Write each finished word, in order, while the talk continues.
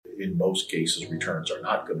in most cases, returns are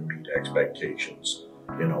not going to meet expectations,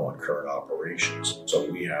 on current operations.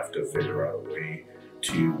 So we have to figure out a way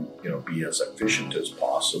to, be as efficient as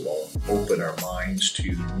possible, open our minds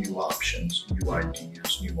to new options, new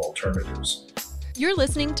ideas, new alternatives. You're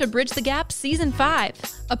listening to Bridge the Gap Season 5,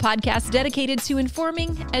 a podcast dedicated to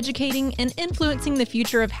informing, educating, and influencing the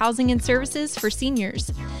future of housing and services for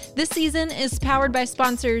seniors. This season is powered by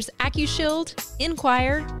sponsors AccuShield,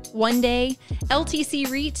 Inquire, One Day,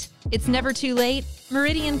 LTC REIT, It's Never Too Late,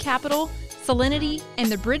 Meridian Capital, Salinity,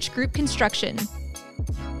 and the Bridge Group Construction.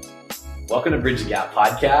 Welcome to Bridge the Gap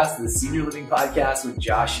Podcast, the senior living podcast with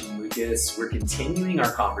Josh and Lucas. We're continuing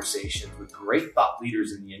our conversations with great thought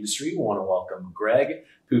leaders in the industry. We want to welcome Greg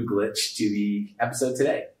Puklicz to the episode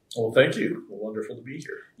today. Well, thank you. Wonderful to be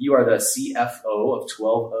here. You are the CFO of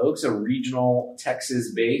 12 Oaks, a regional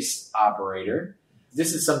Texas-based operator.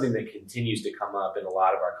 This is something that continues to come up in a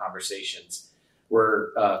lot of our conversations.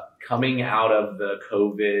 We're coming out of the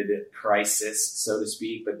COVID crisis, so to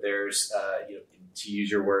speak, but there's, to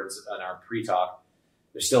use your words on our pre-talk,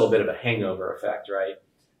 there's still a bit of a hangover effect, right?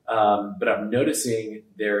 But I'm noticing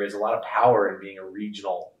there is a lot of power in being a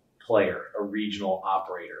regional player, a regional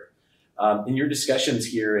operator. In your discussions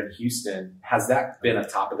here in Houston, has that been a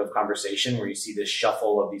topic of conversation where you see this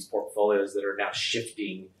shuffle of these portfolios that are now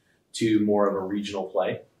shifting to more of a regional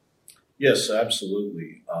play? Yes,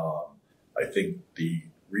 absolutely. I think the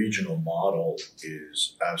regional model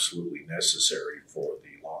is absolutely necessary for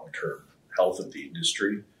the long-term health of the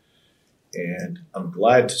industry. And I'm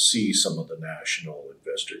glad to see some of the national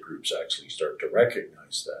investor groups actually start to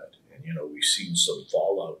recognize that. And, we've seen some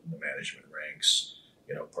fallout in the management ranks,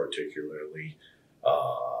 particularly,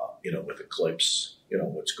 with Eclipse,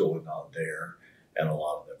 what's going on there, and a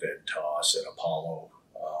lot of the Ventas and Apollo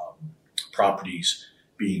properties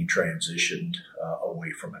being transitioned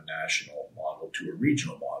away from a national model to a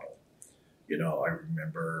regional model. I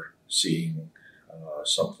remember seeing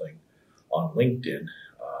something on LinkedIn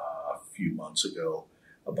a few months ago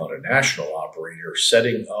about a national operator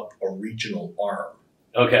setting up a regional arm.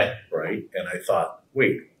 Okay. Right. And I thought,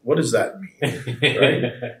 wait, what does that mean? Right.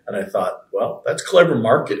 And I thought, well, that's clever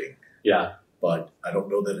marketing. Yeah. But I don't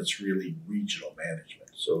know that it's really regional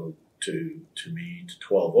management. So to me, to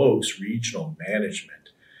 12 Oaks, regional management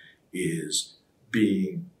is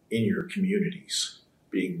being in your communities,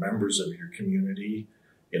 being members of your community,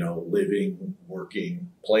 living, working,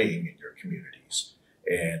 playing in your communities.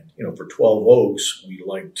 And, for 12 Oaks, we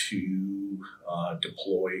like to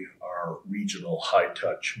deploy our regional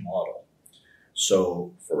high-touch model.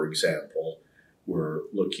 So, for example, we're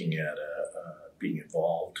looking at being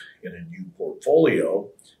involved in a new portfolio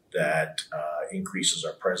that increases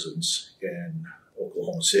our presence in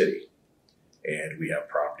Oklahoma City. And we have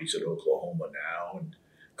properties in Oklahoma now, and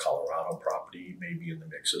Colorado property may be in the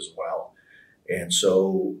mix as well. And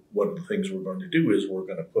so one of the things we're going to do is we're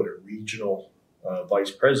going to put a regional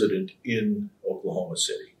vice president in Oklahoma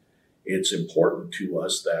City. It's important to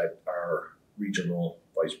us that our regional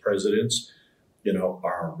vice presidents,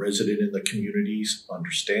 are resident in the communities,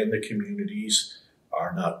 understand the communities,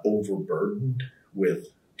 are not overburdened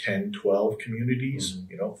with 10, 12 communities.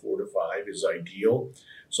 4 to 5 is ideal.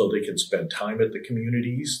 So they can spend time at the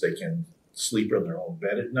communities. They can sleep in their own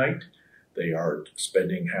bed at night. They aren't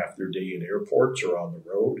spending half their day in airports or on the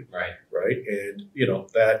road. Right. Right. And,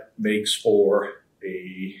 that makes for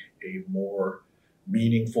a more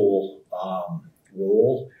meaningful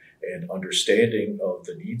role and understanding of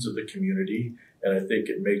the needs of the community. And I think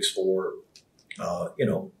it makes for,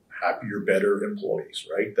 happier, better employees,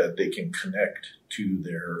 right? That they can connect to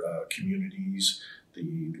their communities,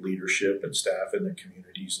 the leadership and staff in the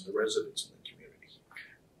communities, and the residents in the community.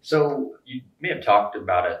 So you may have talked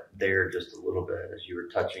about it there just a little bit as you were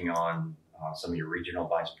touching on some of your regional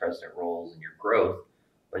vice president roles and your growth,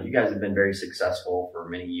 but you guys have been very successful for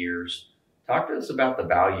many years. Talk to us about the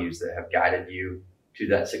values that have guided you to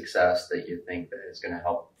that success that you think that is going to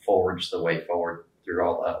help forge the way forward through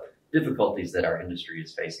all the difficulties that our industry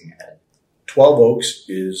is facing ahead. 12 Oaks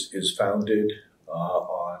is founded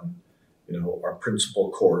on our principal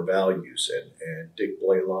core values, and Dick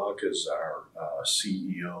Blaylock, as our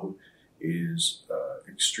CEO, is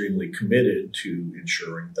extremely committed to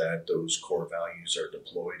ensuring that those core values are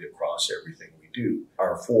deployed across everything we do.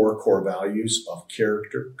 Our 4 core values of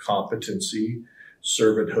character, competency,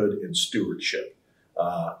 servanthood, and stewardship.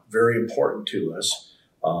 Very important to us.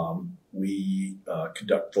 We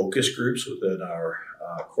conduct focus groups within our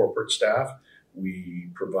corporate staff. We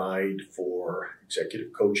provide for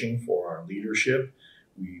executive coaching for our leadership.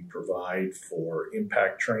 We provide for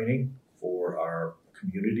impact training for our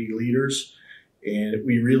community leaders. And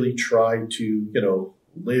we really try to,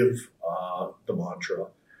 live the mantra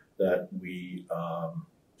that we,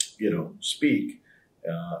 speak,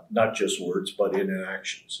 not just words, but in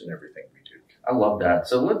actions in everything we do. I love that.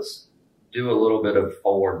 So let's do a little bit of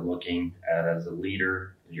forward looking as a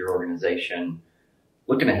leader, your organization,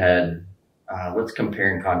 looking ahead. Let's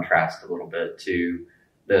compare and contrast a little bit to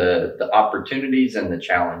the opportunities and the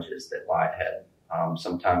challenges that lie ahead.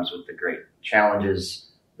 Sometimes with the great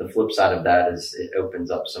challenges, the flip side of that is it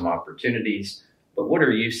opens up some opportunities. But what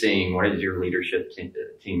are you seeing? What is your leadership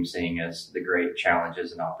team seeing as the great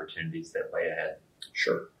challenges and opportunities that lay ahead?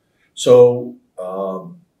 Sure. So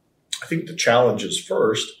I think the challenges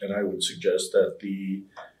first, and I would suggest that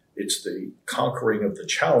it's the conquering of the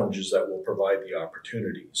challenges that will provide the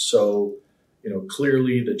opportunities. So,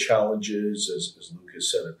 clearly the challenges, as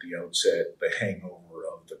Lucas said at the outset, the hangover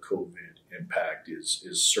of the COVID impact is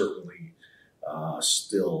certainly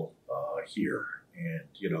still here. And,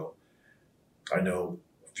 I know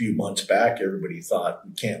a few months back, everybody thought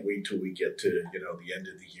we can't wait till we get to, the end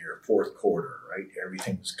of the year, fourth quarter, right?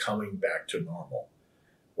 Everything's coming back to normal.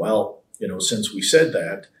 Well, since we said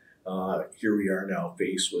that, here we are now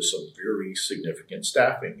faced with some very significant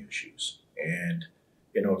staffing issues. And,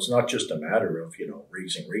 it's not just a matter of,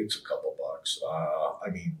 raising rates a couple bucks.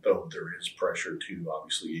 Though there is pressure to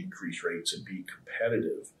obviously increase rates and be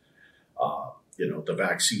competitive, the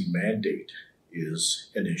vaccine mandate is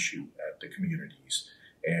an issue at the communities.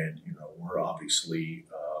 And, we're obviously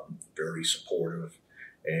very supportive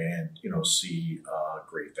and, see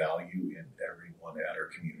great value in everyone at our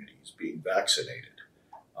communities being vaccinated.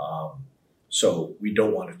 So we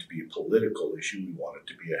don't want it to be a political issue. We want it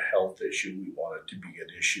to be a health issue. We want it to be an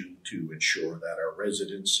issue to ensure that our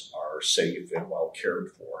residents are safe and well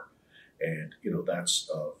cared for. And, that's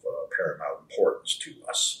of paramount importance to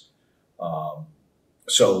us.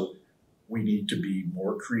 So we need to be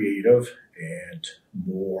more creative and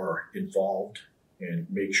more involved and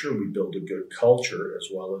make sure we build a good culture as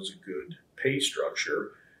well as a good pay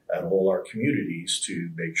structure at all our communities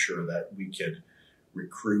to make sure that we can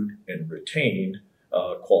recruit and retain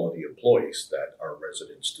quality employees that our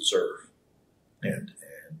residents deserve. And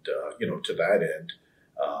to that end,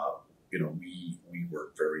 we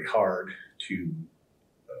work very hard to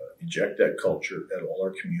inject that culture at all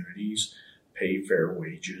our communities, pay fair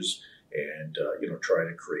wages, and try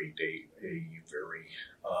to create a very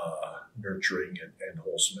nurturing and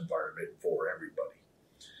wholesome environment for everybody.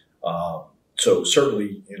 So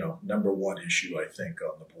certainly, number one issue I think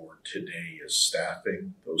on the board today is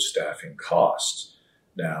staffing, those staffing costs.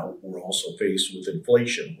 Now we're also faced with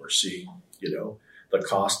inflation. We're seeing, the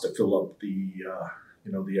cost to fill up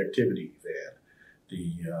the activity van,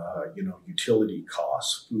 the utility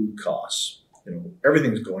costs, food costs.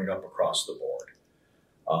 Everything's going up across the board.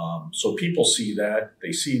 So people see that,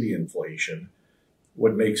 they see the inflation.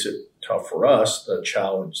 What makes it tough for us, the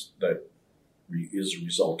challenge that is a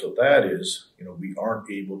result of that is, we aren't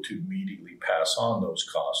able to immediately pass on those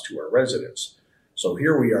costs to our residents. So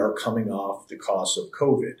here we are coming off the costs of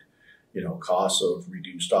COVID, costs of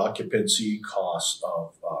reduced occupancy, costs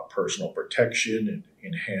of personal protection and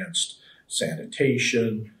enhanced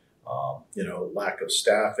sanitation, lack of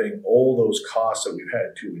staffing, all those costs that we've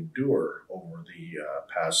had to endure over the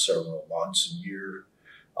past several months and year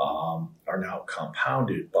are now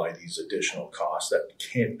compounded by these additional costs that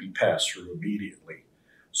can't be passed through immediately.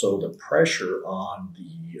 So the pressure on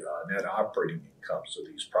the net operating incomes of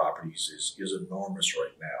these properties is enormous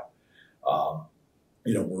right now.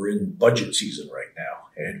 We're in budget season right now,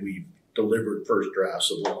 and we've delivered first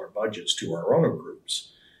drafts of all our budgets to our owner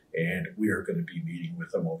groups. And we are going to be meeting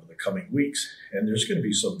with them over the coming weeks. And there's going to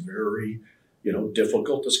be some very,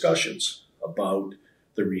 difficult discussions about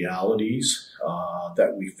the realities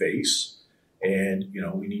that we face. And,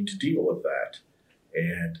 we need to deal with that.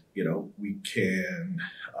 And, we can,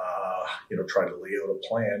 try to lay out a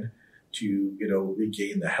plan to,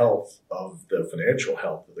 regain the health of the financial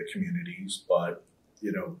health of the communities. But,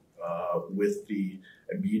 with the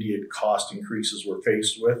immediate cost increases we're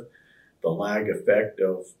faced with, the lag effect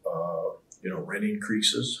of, rent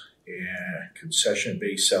increases and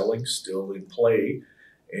concession-based selling still in play,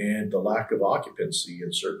 and the lack of occupancy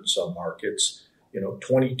in certain submarkets,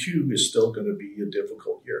 22 is still going to be a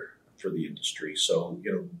difficult year for the industry. So,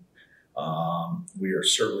 we are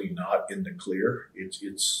certainly not in the clear.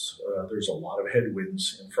 There's a lot of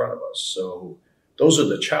headwinds in front of us. So those are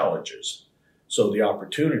the challenges. So the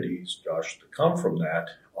opportunities, Josh, to come from that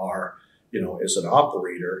are, as an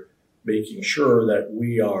operator, making sure that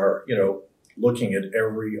we are, looking at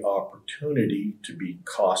every opportunity to be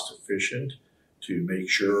cost efficient, to make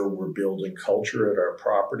sure we're building culture at our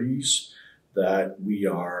properties, that we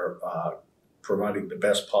are providing the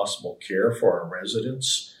best possible care for our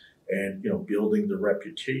residents, and building the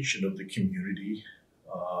reputation of the community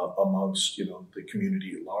amongst the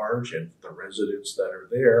community at large and the residents that are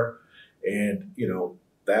there, and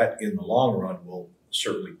that in the long run will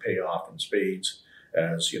certainly pay off in spades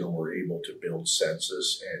as we're able to build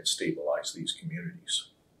census and stabilize these communities.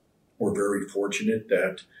 We're very fortunate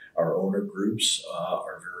that our owner groups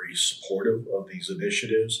are very supportive of these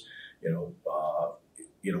initiatives.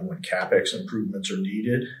 When CapEx improvements are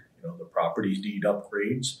needed, the properties need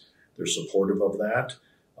upgrades. They're supportive of that,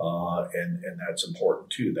 and that's important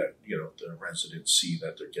too. That the residents see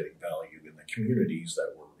that they're getting value in the communities,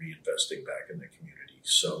 that we're reinvesting back in the communities.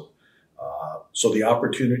 So the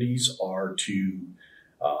opportunities are to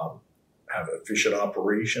have efficient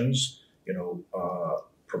operations,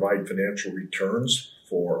 provide financial returns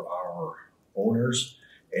for our owners,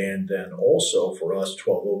 and then also for us,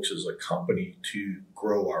 12 Oaks as a company, to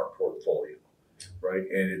grow our portfolio, right?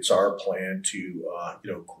 And it's our plan to,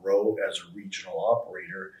 grow as a regional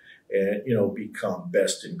operator and, become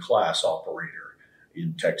best in class operator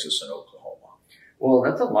in Texas and Oklahoma. Well,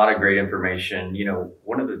 that's a lot of great information.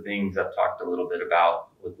 One of the things I've talked a little bit about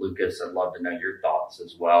with Lucas, I'd love to know your thoughts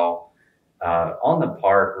as well. On the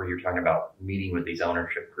part where you're talking about meeting with these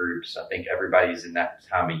ownership groups, I think everybody's in that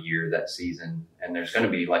time of year, that season, and there's going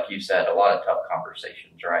to be, like you said, a lot of tough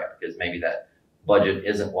conversations, right? Because maybe that budget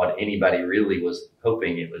isn't what anybody really was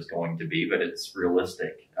hoping it was going to be, but it's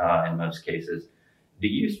realistic in most cases. Do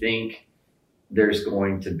you think there's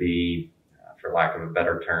going to be, for lack of a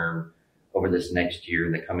better term, over this next year,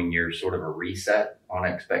 the coming year, sort of a reset on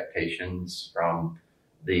expectations from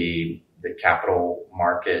the capital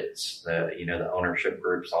markets, the ownership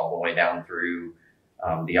groups, all the way down through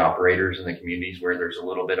the operators in the communities, where there's a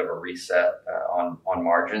little bit of a reset on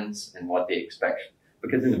margins and what they expect?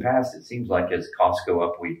 Because in the past, it seems like as costs go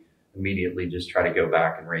up, we immediately just try to go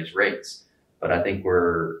back and raise rates. But I think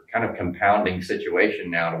we're kind of compounding situation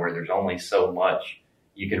now to where there's only so much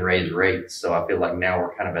you can raise rates. So I feel like now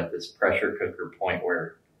we're kind of at this pressure cooker point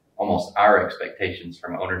where almost our expectations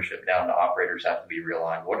from ownership down to operators have to be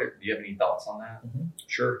realigned. Do you have any thoughts on that? Mm-hmm.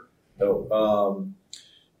 Sure. No.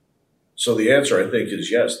 So the answer, I think,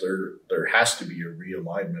 is yes. There has to be a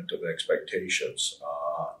realignment of expectations.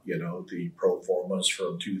 The pro formas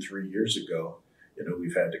from 2-3 years ago,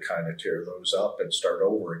 we've had to kind of tear those up and start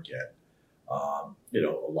over again.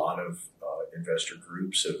 A lot of investor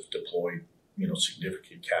groups have deployed,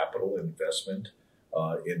 significant capital investment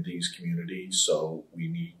in these communities. So we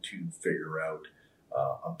need to figure out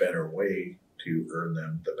a better way to earn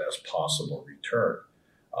them the best possible return.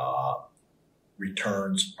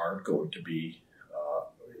 Returns aren't going to be,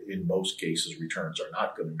 in most cases, returns are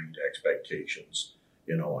not going to meet expectations,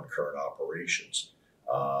 on current operations.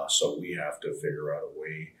 So we have to figure out a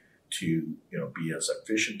way to, be as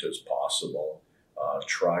efficient as possible,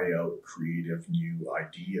 try out creative new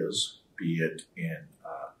ideas, be it in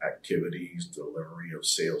activities, delivery of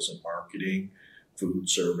sales and marketing, food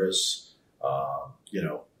service,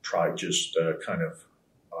 try just kind of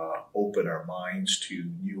open our minds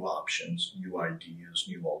to new options, new ideas,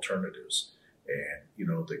 new alternatives. And,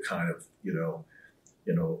 the kind of,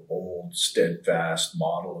 old steadfast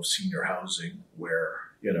model of senior housing where,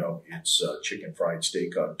 it's chicken fried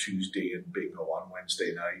steak on Tuesday and bingo on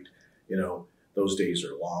Wednesday night, those days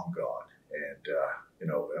are long gone.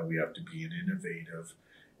 And we have to be an innovative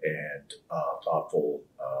and thoughtful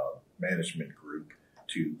management group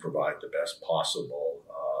to provide the best possible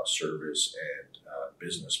service and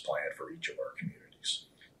business plan for each of our communities.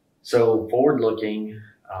 So forward-looking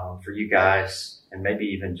for you guys, and maybe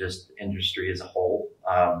even just industry as a whole,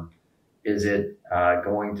 is it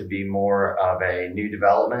going to be more of a new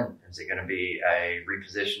development? Is it going to be a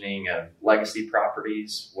repositioning of legacy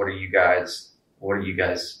properties? What do you guys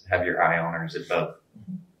have your eye on, or is it both?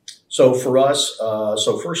 So for us,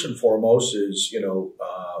 first and foremost is,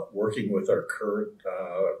 working with our current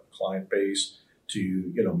client base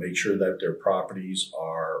to, make sure that their properties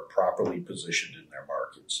are properly positioned in their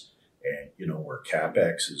markets. And, where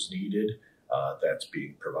CapEx is needed, that's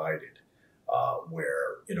being provided.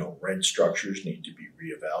 Where, rent structures need to be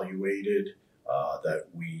reevaluated, that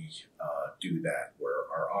we do that. Where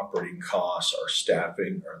our operating costs, our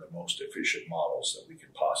staffing are the most efficient models that we can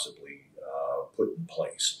possibly put in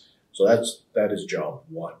place. So that is job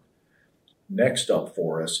one. Next up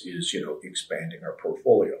for us is, expanding our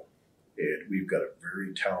portfolio. And we've got a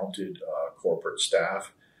very talented corporate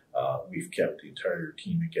staff. We've kept the entire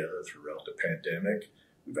team together throughout the pandemic.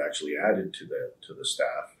 We've actually added to the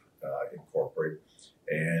staff in corporate.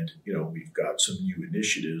 And, we've got some new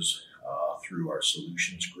initiatives through our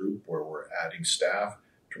solutions group where we're adding staff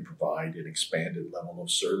to provide an expanded level of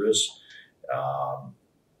service,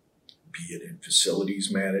 be it in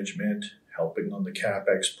facilities management, helping on the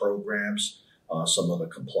CapEx programs, some of the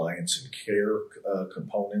compliance and care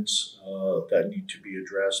components that need to be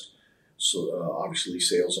addressed. So obviously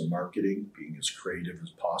sales and marketing, being as creative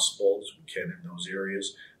as possible as we can in those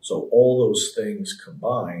areas. So all those things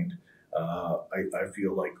combined, I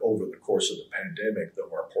feel like over the course of the pandemic,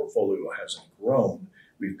 though our portfolio hasn't grown,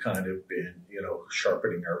 we've kind of been,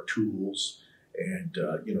 sharpening our tools and,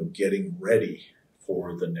 getting ready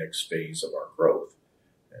for the next phase of our growth.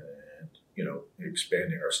 And,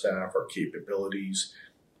 expanding our staff, our capabilities,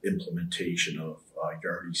 implementation of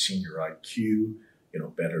Yardi Senior IQ,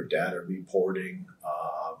 better data reporting,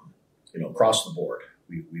 across the board.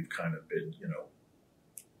 We've kind of been,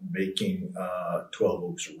 making 12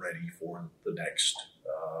 Oaks ready for the next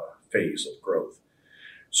phase of growth.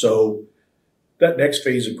 So that next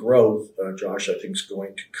phase of growth, Josh, I think is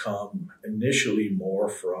going to come initially more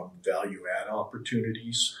from value add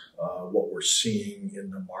opportunities. What we're seeing in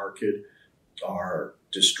the market are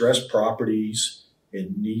distressed properties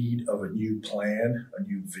in need of a new plan, a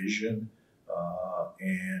new vision,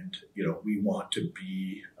 and we want to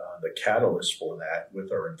be the catalyst for that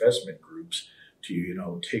with our investment groups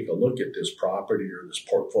to take a look at this property or this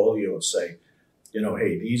portfolio and say,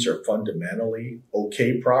 hey, these are fundamentally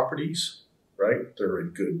okay properties, right? They're in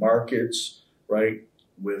good markets, right?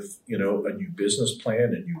 With a new business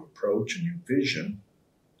plan, a new approach, a new vision,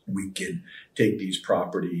 we can take these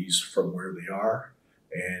properties from where they are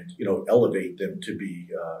and elevate them to be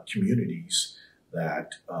communities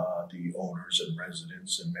that the owners and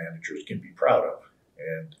residents and managers can be proud of,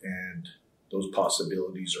 and those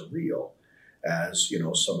possibilities are real as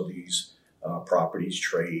some of these properties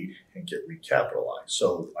trade and get recapitalized.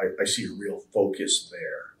 So I see a real focus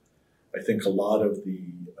there. I think a lot of the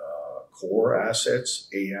core assets,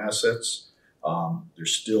 A assets,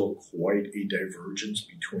 there's still quite a divergence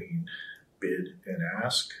between bid and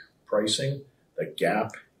ask pricing. The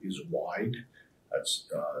gap is wide. That's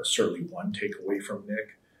certainly one takeaway from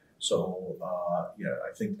Nick. So,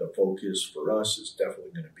 I think the focus for us is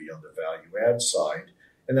definitely going to be on the value add side.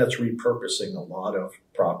 And that's repurposing a lot of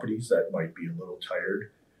properties that might be a little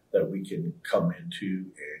tired that we can come into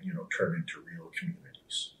and, turn into real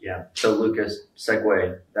communities. Yeah. So Lucas,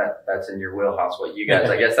 segue, that's in your wheelhouse. What you guys,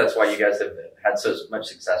 I guess that's why you guys have had so much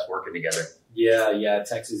success working together. Yeah.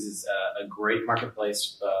 Texas is a great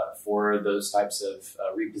marketplace for those types of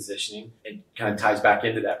repositioning. It kind of ties back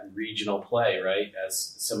into that regional play, right?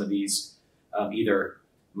 As some of these either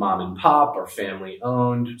mom and pop or family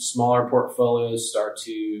owned smaller portfolios start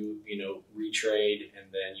to retrade, and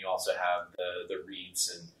then you also have the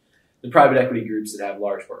REITs and the private equity groups that have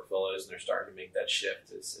large portfolios, and they're starting to make that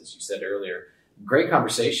shift, as you said earlier. Great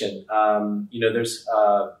conversation. There's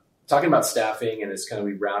talking about staffing, and as kind of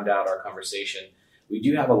we round out our conversation, we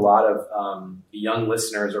do have a lot of young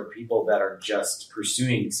listeners or people that are just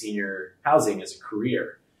pursuing senior housing as a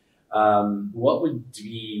career. What would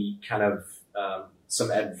be kind of some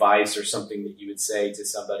advice or something that you would say to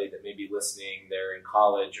somebody that may be listening, they're in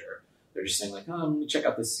college, or they're just saying like, I'm going to check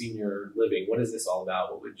out this senior living. What is this all about?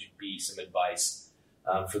 What would be some advice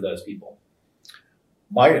for those people?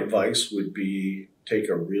 My advice would be take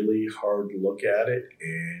a really hard look at it,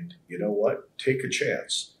 and take a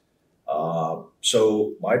chance.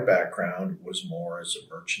 So my background was more as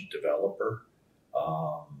a merchant developer,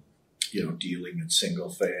 dealing in single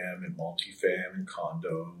fam and multi-fam and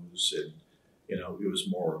condos, and it was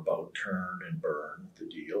more about turn and burn the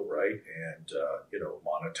deal, right? And,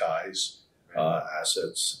 monetize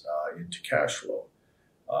assets into cash flow.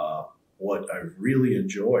 What I really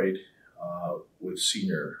enjoyed with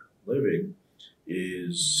senior living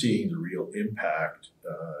is seeing the real impact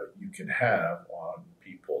you can have on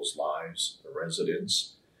people's lives, the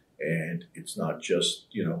residents. And it's not just,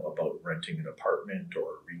 about renting an apartment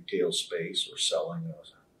or a retail space or selling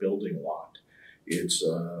a building lot. It's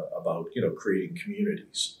about, creating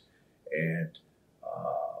communities, and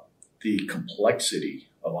the complexity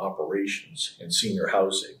of operations in senior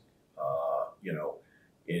housing,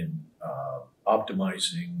 in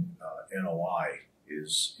optimizing NOI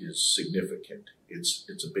is significant.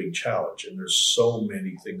 It's a big challenge, and there's so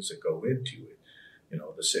many things that go into it.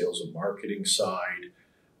 The sales and marketing side,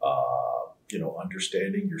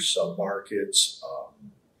 understanding your submarkets,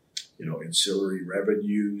 ancillary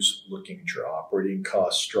revenues, looking at your operating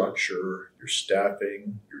cost structure, your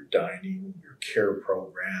staffing, your dining, your care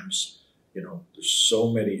programs. There's so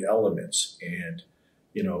many elements. And,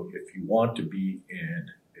 if you want to be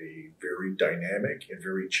in a very dynamic and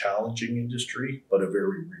very challenging industry, but a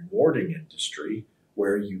very rewarding industry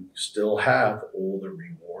where you still have all the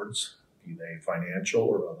rewards, be they financial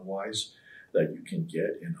or otherwise, that you can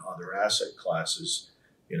get in other asset classes.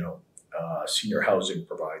 Senior housing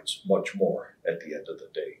provides much more at the end of the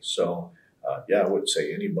day. So, I would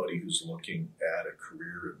say anybody who's looking at a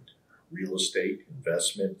career in real estate,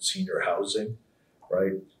 investment, senior housing,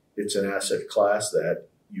 right? It's an asset class that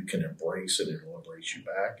you can embrace, and it'll embrace you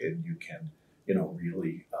back, and you can,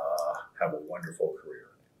 really have a wonderful career.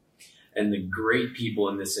 And the great people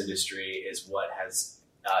in this industry is what has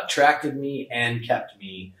attracted me and kept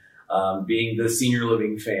me being the senior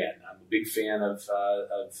living fan. I'm a big fan of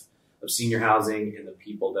senior housing and the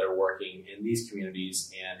people that are working in these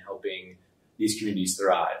communities and helping these communities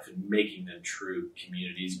thrive and making them true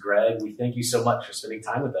communities. Greg, we thank you so much for spending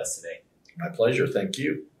time with us today. My pleasure. Thank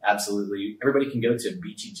you. Absolutely. Everybody can go to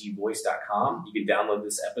btgvoice.com. You can download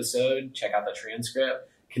this episode, check out the transcript,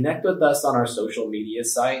 connect with us on our social media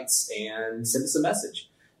sites, and send us a message.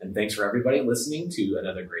 And thanks for everybody listening to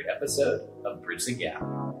another great episode of Bridge the Gap.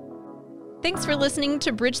 Thanks for listening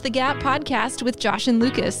to Bridge the Gap podcast with Josh and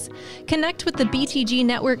Lucas. Connect with the BTG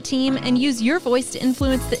Network team and use your voice to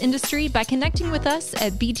influence the industry by connecting with us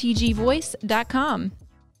at btgvoice.com.